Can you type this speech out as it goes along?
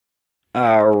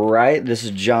Alright, this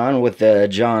is John with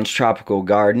John's Tropical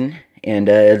Garden, and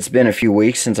it's been a few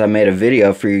weeks since I made a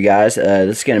video for you guys.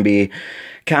 This is going to be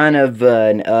kind of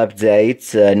an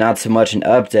update, not so much an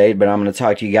update, but I'm going to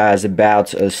talk to you guys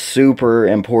about a super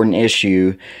important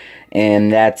issue,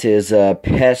 and that is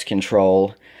pest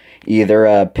control.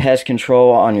 Either pest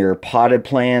control on your potted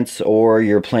plants or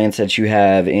your plants that you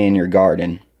have in your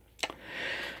garden.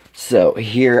 So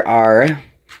here are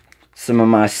some of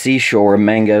my seashore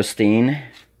mangosteen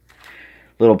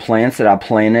little plants that I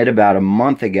planted about a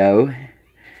month ago,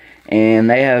 and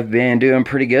they have been doing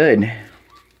pretty good.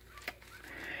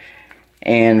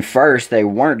 And first they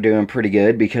weren't doing pretty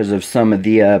good because of some of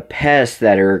the pests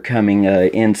that are coming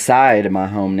inside of my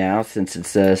home now, since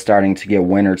it's starting to get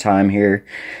winter time here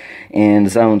in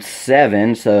zone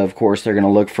 7, so of course they're going to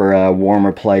look for a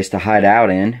warmer place to hide out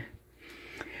in.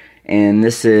 And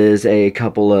this is a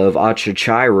couple of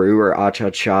achachiru or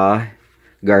achacha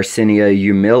Garcinia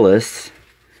humilis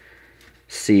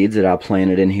seeds that I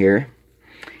planted in here.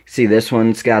 See, this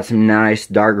one's got some nice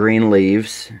dark green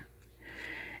leaves.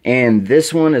 And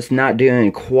this one is not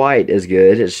doing quite as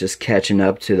good. It's just catching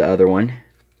up to the other one.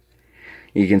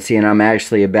 You can see, and I'm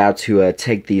actually about to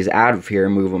take these out of here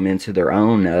and move them into their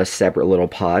own separate little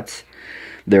pots.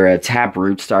 Their tap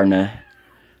roots starting to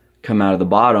come out of the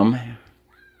bottom.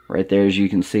 Right there, as you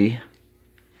can see.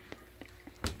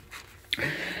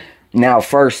 Now,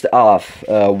 first off,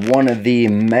 one of the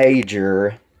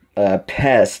major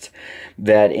pests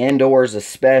that indoors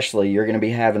especially you're going to be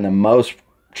having the most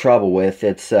trouble with,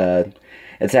 it's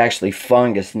actually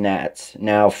fungus gnats.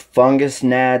 Now, fungus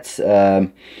gnats,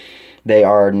 they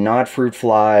are not fruit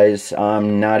flies.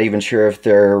 I'm not even sure if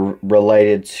they're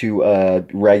related to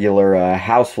regular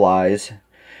house flies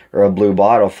or blue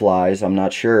bottle flies. I'm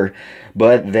not sure,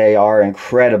 but they are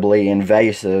incredibly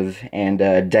invasive and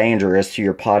dangerous to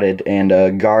your potted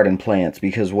and garden plants,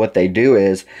 because what they do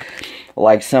is,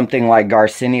 like something like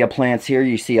Garcinia plants here,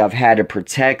 you see I've had to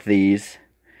protect these,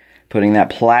 putting that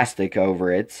plastic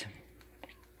over it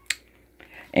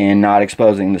and not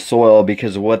exposing the soil,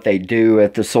 because what they do,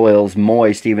 if the soil is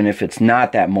moist, even if it's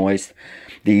not that moist,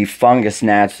 the fungus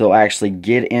gnats will actually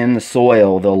get in the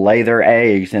soil, they'll lay their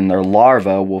eggs, and their larvae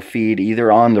will feed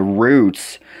either on the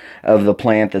roots of the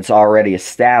plant that's already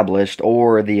established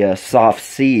or the soft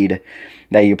seed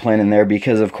that you plant in there,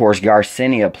 because of course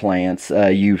Garcinia plants,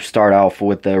 you start off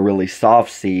with a really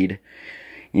soft seed,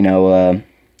 you know,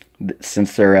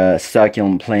 since they're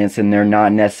succulent plants, and they're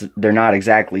not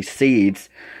exactly seeds.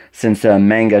 Since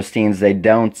mangosteens, they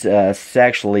don't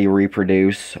sexually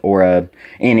reproduce, or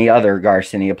any other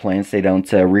Garcinia plants, they don't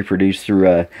reproduce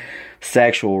through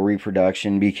sexual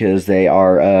reproduction, because they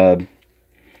are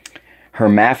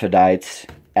hermaphrodites,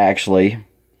 actually.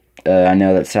 I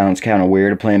know that sounds kind of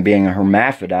weird, a plant being a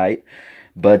hermaphrodite,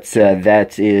 but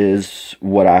that is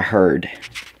what I heard.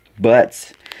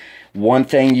 But one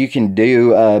thing you can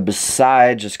do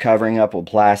besides just covering up with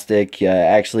plastic,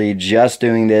 actually just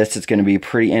doing this, it's going to be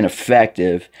pretty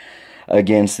ineffective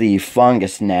against the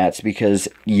fungus gnats, because,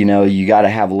 you know, you got to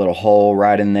have a little hole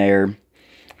right in there,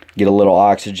 get a little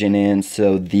oxygen in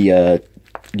so the,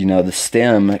 you know, the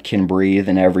stem can breathe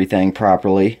and everything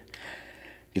properly.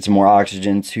 Get some more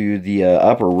oxygen to the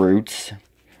upper roots.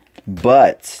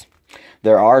 But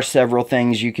there are several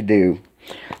things you could do.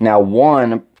 Now,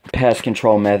 one pest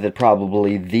control method,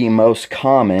 probably the most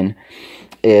common,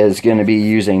 is going to be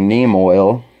using neem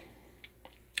oil.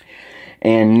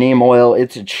 And neem oil,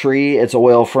 it's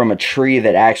oil from a tree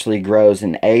that actually grows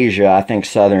in Asia. I think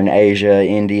southern Asia,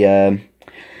 India,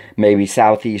 maybe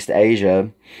Southeast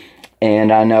Asia.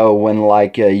 And I know when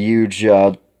like huge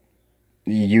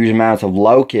amounts of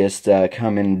locusts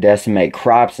come and decimate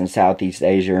crops in Southeast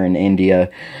Asia and India,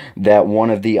 that one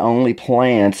of the only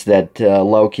plants that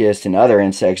locusts and other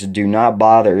insects do not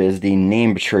bother is the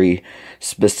neem tree,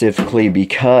 specifically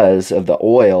because of the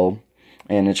oil,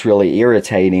 and it's really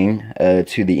irritating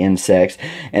to the insects.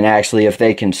 And actually, if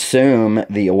they consume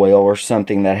the oil or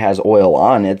something that has oil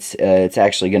on it, it's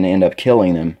actually going to end up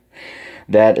killing them.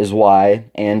 That is why.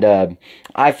 And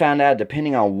I found out,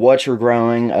 depending on what you're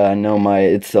growing,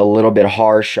 it's a little bit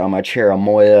harsh on my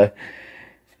cherimoya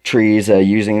trees,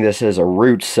 using this as a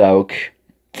root soak.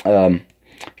 Kind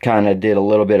of did a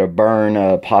little bit of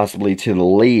burn, possibly to the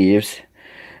leaves.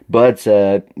 But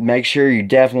make sure you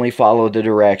definitely follow the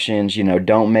directions. You know,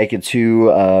 don't make it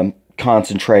too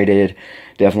concentrated.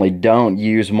 Definitely don't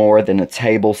use more than a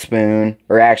tablespoon,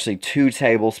 or actually 2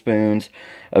 tablespoons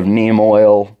of neem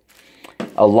oil,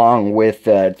 along with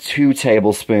 2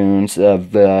 tablespoons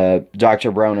of the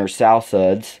Dr. Bronner South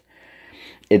Suds.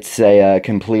 It's a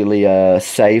completely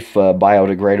safe,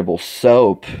 biodegradable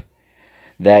soap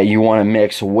that you want to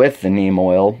mix with the neem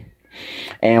oil.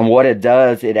 And what it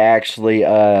does, it actually,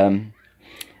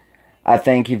 I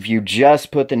think if you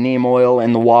just put the neem oil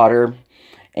in the water,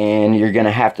 and you're going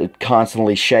to have to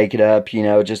constantly shake it up, you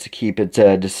know, just to keep it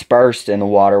dispersed in the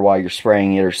water while you're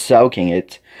spraying it or soaking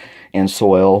it in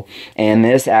soil. And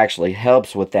this actually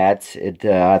helps with that.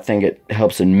 I think it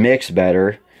helps it mix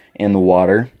better in the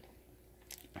water.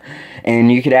 And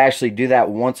you could actually do that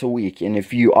once a week. And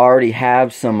if you already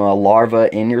have some larvae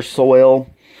in your soil,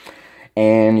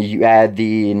 and you add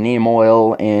the neem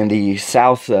oil and the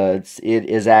sow suds, it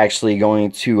is actually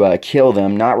going to kill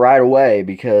them. Not right away,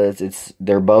 because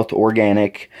they're both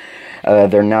organic.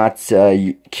 They're not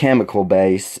chemical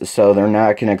based, so they're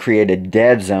not going to create a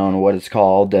dead zone, what it's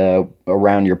called,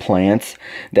 around your plants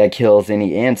that kills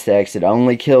any insects. It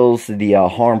only kills the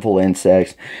harmful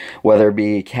insects, whether it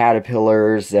be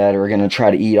caterpillars that are going to try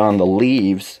to eat on the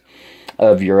leaves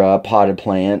of your potted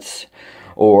plants,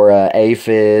 or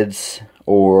aphids,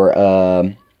 or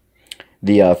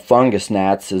the fungus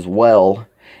gnats as well.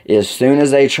 As soon as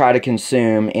they try to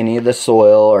consume any of the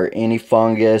soil or any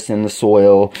fungus in the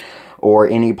soil or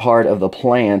any part of the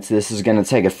plants, this is going to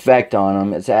take effect on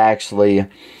them. It's actually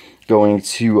going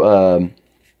to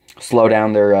slow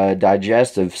down their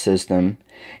digestive system,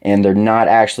 and they're not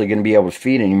actually going to be able to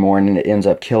feed anymore, and it ends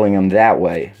up killing them that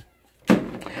way.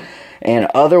 And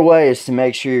other ways to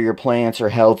make sure your plants are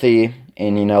healthy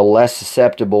and, you know, less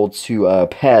susceptible to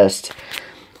pests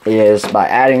is by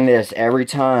adding this every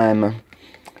time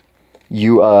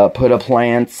you put a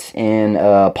plant in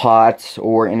a pot,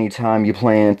 or anytime you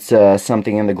plant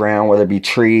something in the ground, whether it be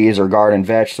trees or garden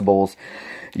vegetables.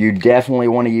 You definitely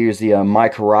want to use the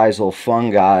mycorrhizal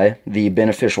fungi, the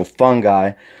beneficial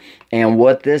fungi. And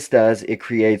what this does, it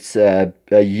creates a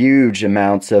huge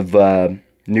amounts of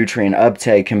nutrient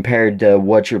uptake compared to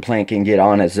what your plant can get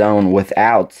on its own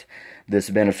without this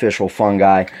beneficial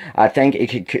fungi. I think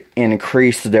it could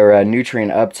increase their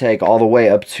nutrient uptake all the way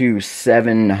up to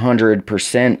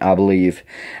 700%, I believe.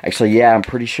 Actually, yeah, I'm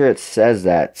pretty sure it says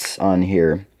that on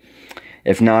here.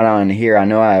 If not on here, I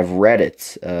know I've read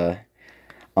it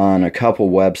on a couple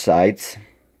websites.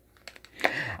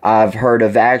 I've heard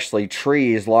of actually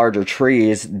trees, larger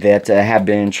trees, that have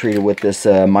been treated with this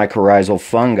mycorrhizal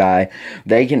fungi.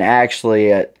 They can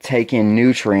actually take in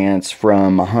nutrients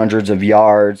from hundreds of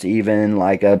yards, even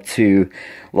like up to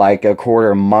like a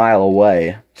quarter mile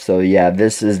away. So yeah,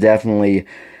 this is definitely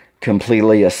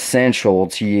completely essential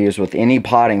to use with any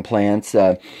potting plants.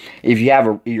 If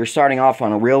you're starting off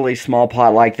on a really small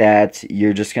pot like that,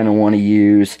 you're just going to want to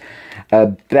use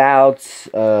about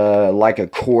like a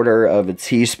quarter of a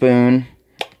teaspoon,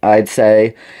 I'd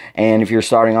say. And if you're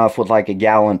starting off with like a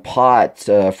gallon pot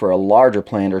for a larger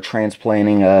plant, or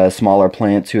transplanting a smaller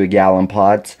plant to a gallon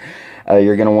pot,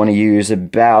 you're going to want to use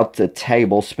about a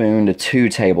tablespoon to 2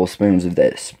 tablespoons of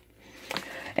this.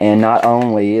 And not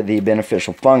only the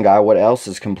beneficial fungi, what else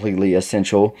is completely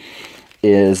essential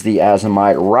is the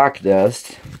azomite rock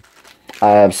dust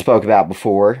I've spoke about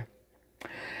before.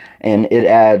 And it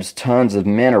adds tons of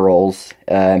minerals.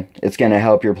 It's going to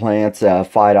help your plants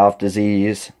fight off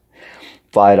disease,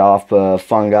 fight off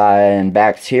fungi and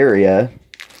bacteria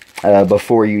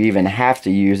before you even have to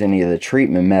use any of the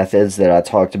treatment methods that I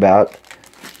talked about.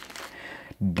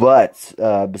 But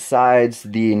besides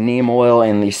the neem oil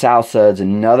and the sow suds,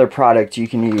 another product you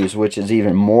can use, which is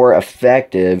even more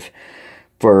effective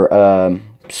for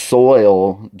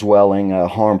soil-dwelling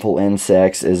harmful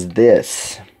insects, is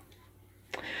this.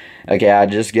 Okay, I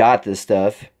just got this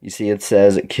stuff. You see it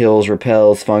says it kills,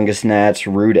 repels fungus gnats,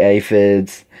 root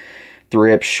aphids,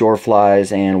 thrips,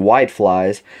 shoreflies, and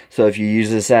whiteflies. So if you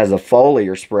use this as a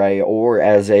foliar spray or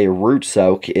as a root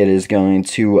soak, it is going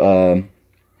to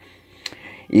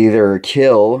either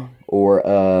kill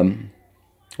or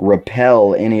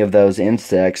repel any of those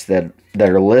insects that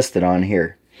are listed on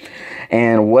here.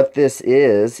 And what this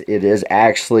is, it is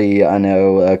actually, I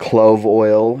know, clove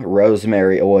oil,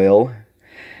 rosemary oil,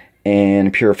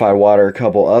 and purified water, a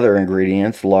couple other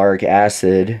ingredients, lauric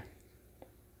acid.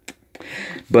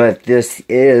 But this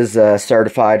is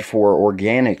certified for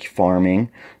organic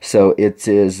farming, so it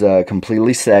is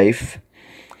completely safe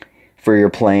for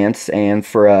your plants and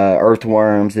for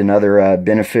earthworms and other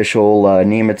beneficial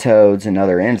nematodes and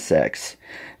other insects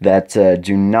that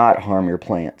do not harm your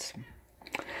plants.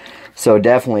 So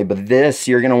definitely, but this,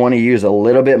 you're going to want to use a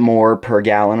little bit more per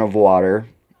gallon of water.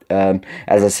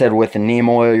 As I said, with the neem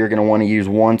oil, you're going to want to use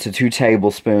 1 to 2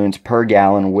 tablespoons per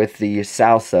gallon with the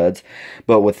sow suds.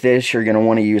 But with this, you're going to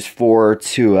want to use 4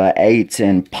 to 8,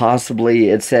 and possibly,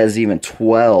 it says even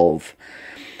 12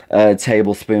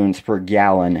 tablespoons per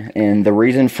gallon. And the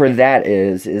reason for that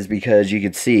is because you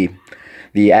can see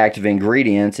the active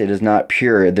ingredients, it is not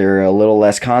pure. They're a little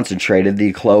less concentrated,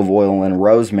 the clove oil and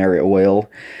rosemary oil.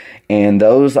 And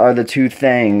those are the two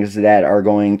things that are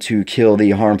going to kill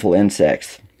the harmful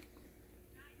insects.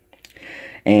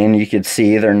 And you can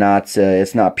see they're not,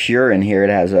 it's not pure in here. It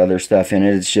has other stuff in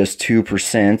it. It's just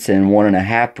 2% and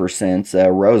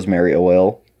 1.5% rosemary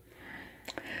oil.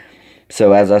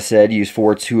 So as I said, use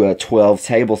 4 to 12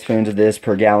 tablespoons of this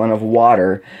per gallon of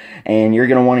water. And you're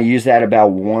going to want to use that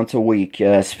about once a week,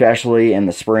 especially in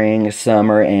the spring,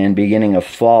 summer, and beginning of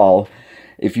fall,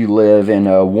 if you live in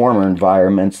warmer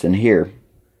environments than here.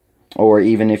 Or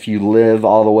even if you live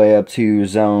all the way up to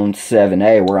zone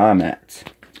 7A where I'm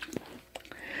at.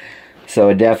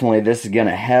 So definitely this is going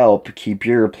to help keep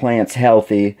your plants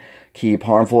healthy, keep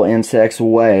harmful insects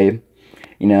away,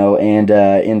 you know, and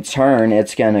in turn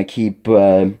it's going to keep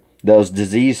those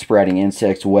disease spreading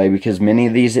insects away, because many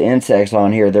of these insects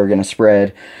on here, they're going to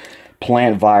spread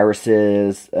plant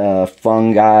viruses,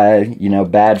 fungi, you know,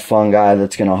 bad fungi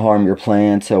that's going to harm your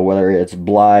plants, so whether it's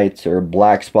blight or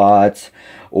black spots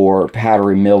or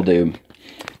powdery mildew.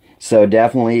 So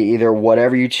definitely either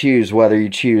whatever you choose, whether you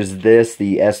choose this,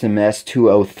 the SMS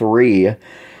 203,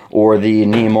 or the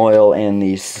neem oil and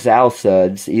the south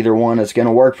suds, either one is going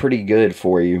to work pretty good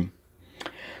for you.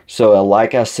 So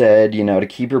like I said, you know, to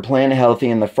keep your plant healthy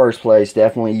in the first place,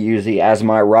 definitely use the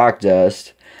azomite rock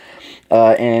dust.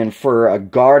 And for a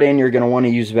garden, you're going to want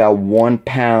to use about 1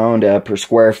 pound per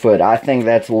square foot. I think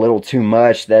that's a little too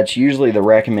much. That's usually the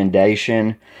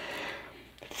recommendation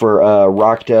for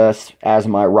rock dust,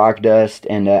 azomite rock dust.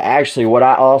 And actually what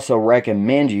I also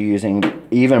recommend you using,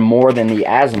 even more than the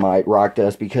azomite rock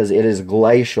dust, because it is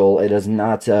glacial, it is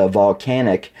not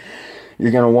volcanic,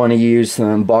 you're going to want to use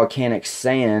some volcanic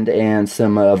sand and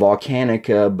some volcanic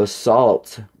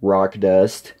basalt rock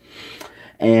dust.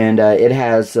 And it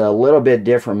has a little bit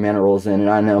different minerals in it.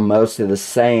 I know most of the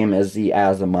same as the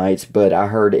azomites, but I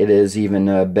heard it is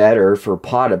even better for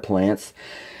potted plants.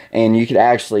 And you could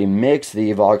actually mix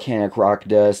the volcanic rock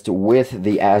dust with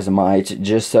the azomites,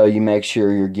 just so you make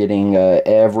sure you're getting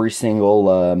every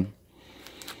single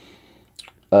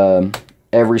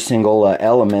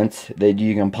element that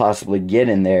you can possibly get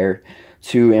in there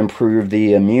to improve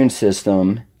the immune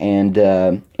system and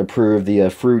improve the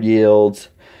fruit yields,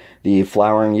 the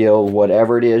flowering yield,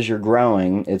 whatever it is you're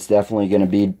growing. It's definitely going to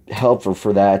be helpful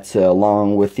for that,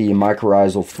 along with the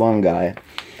mycorrhizal fungi.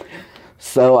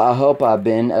 So I hope I've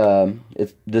been,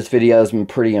 this video has been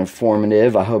pretty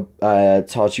informative. I hope I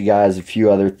taught you guys a few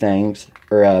other things,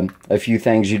 or a few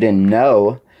things you didn't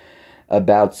know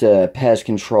about pest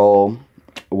control,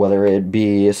 whether it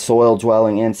be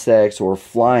soil-dwelling insects or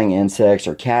flying insects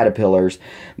or caterpillars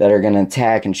that are going to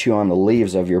attack and chew on the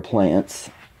leaves of your plants.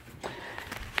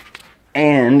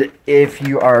 And if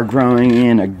you are growing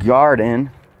in a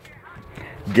garden,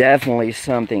 definitely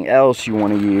something else you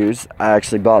want to use. I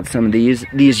actually bought some of these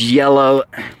yellow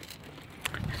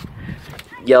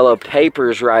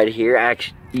papers right here.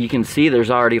 Actually, you can see there's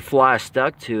already a fly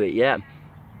stuck to it, yeah.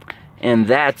 And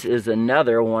that is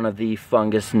another one of the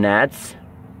fungus gnats.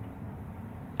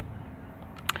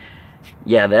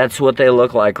 Yeah, that's what they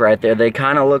look like right there. They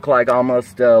kind of look like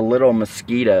almost little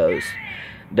mosquitoes.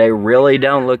 They really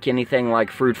don't look anything like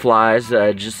fruit flies,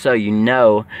 just so you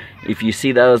know. If you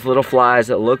see those little flies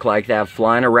that look like that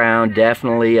flying around,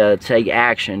 definitely take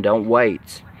action. Don't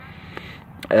wait.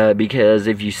 Because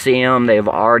if you see them, they've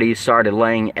already started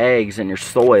laying eggs in your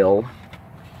soil.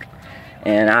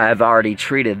 And I've already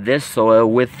treated this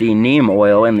soil with the neem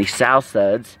oil and the south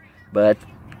suds. But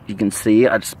you can see,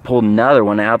 I just pulled another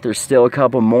one out. There's still a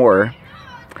couple more.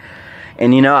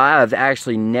 And you know, I've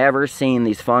actually never seen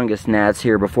these fungus gnats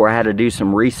here before. I had to do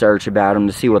some research about them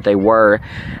to see what they were.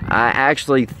 I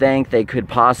actually think they could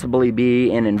possibly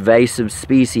be an invasive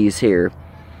species here.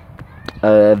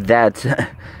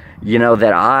 That, you know,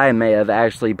 that I may have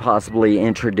actually possibly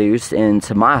introduced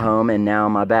into my home and now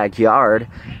my backyard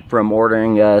from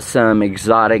ordering some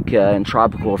exotic and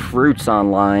tropical fruits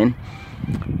online.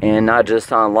 And not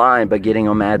just online, but getting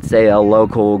them at, say, a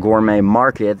local gourmet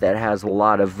market that has a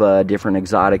lot of different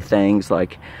exotic things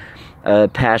like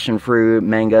passion fruit,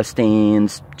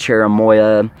 mangosteens,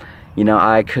 cherimoya. You know,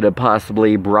 I could have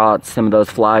possibly brought some of those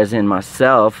flies in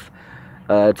myself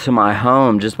to my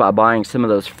home just by buying some of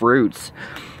those fruits.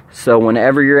 So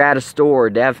whenever you're at a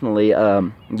store, definitely,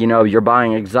 you know, you're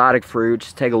buying exotic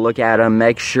fruits, take a look at them,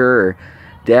 make sure,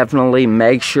 definitely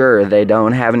make sure they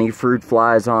don't have any fruit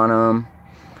flies on them.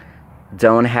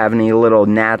 Don't have any little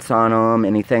gnats on them,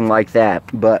 anything like that.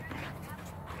 But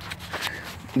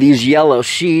these yellow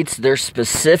sheets, they're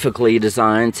specifically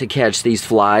designed to catch these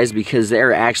flies because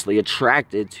they're actually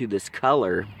attracted to this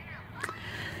color.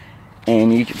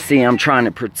 And you can see I'm trying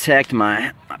to protect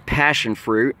my passion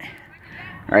fruit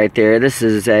right there. This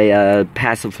is a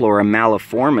Passiflora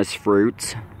maliformis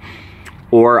fruit,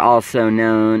 or also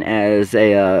known as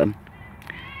a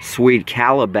sweet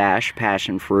calabash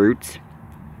passion fruit.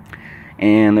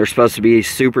 And they're supposed to be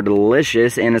super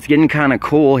delicious, and it's getting kind of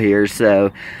cool here,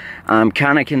 so I'm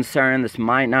kind of concerned this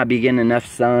might not be getting enough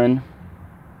sun.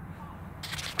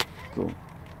 Cool.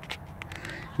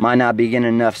 Might not be getting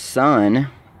enough sun,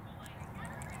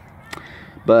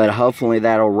 but hopefully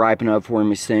that'll ripen up for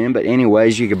me soon. But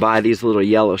anyways, you can buy these little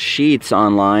yellow sheets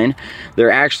online.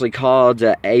 They're actually called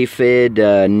aphid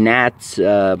gnats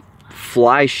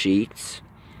fly sheets,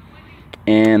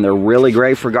 and they're really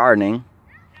great for gardening.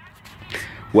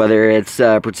 Whether it's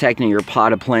protecting your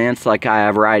potted plants like I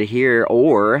have right here,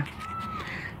 or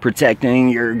protecting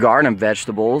your garden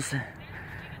vegetables.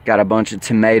 Got a bunch of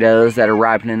tomatoes that are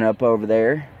ripening up over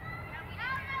there.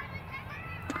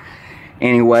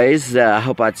 Anyways, I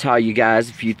hope I taught you guys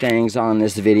a few things on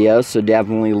this video, so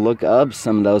definitely look up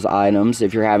some of those items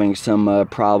if you're having some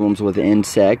problems with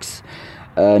insects.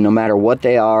 No matter what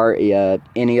they are,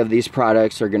 any of these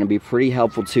products are going to be pretty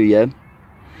helpful to you.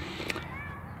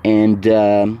 And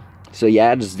so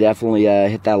yeah, just definitely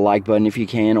hit that like button if you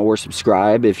can, or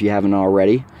subscribe if you haven't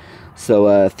already.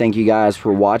 So thank you guys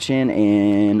for watching,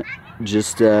 and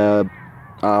just I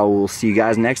will see you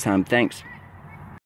guys next time. Thanks.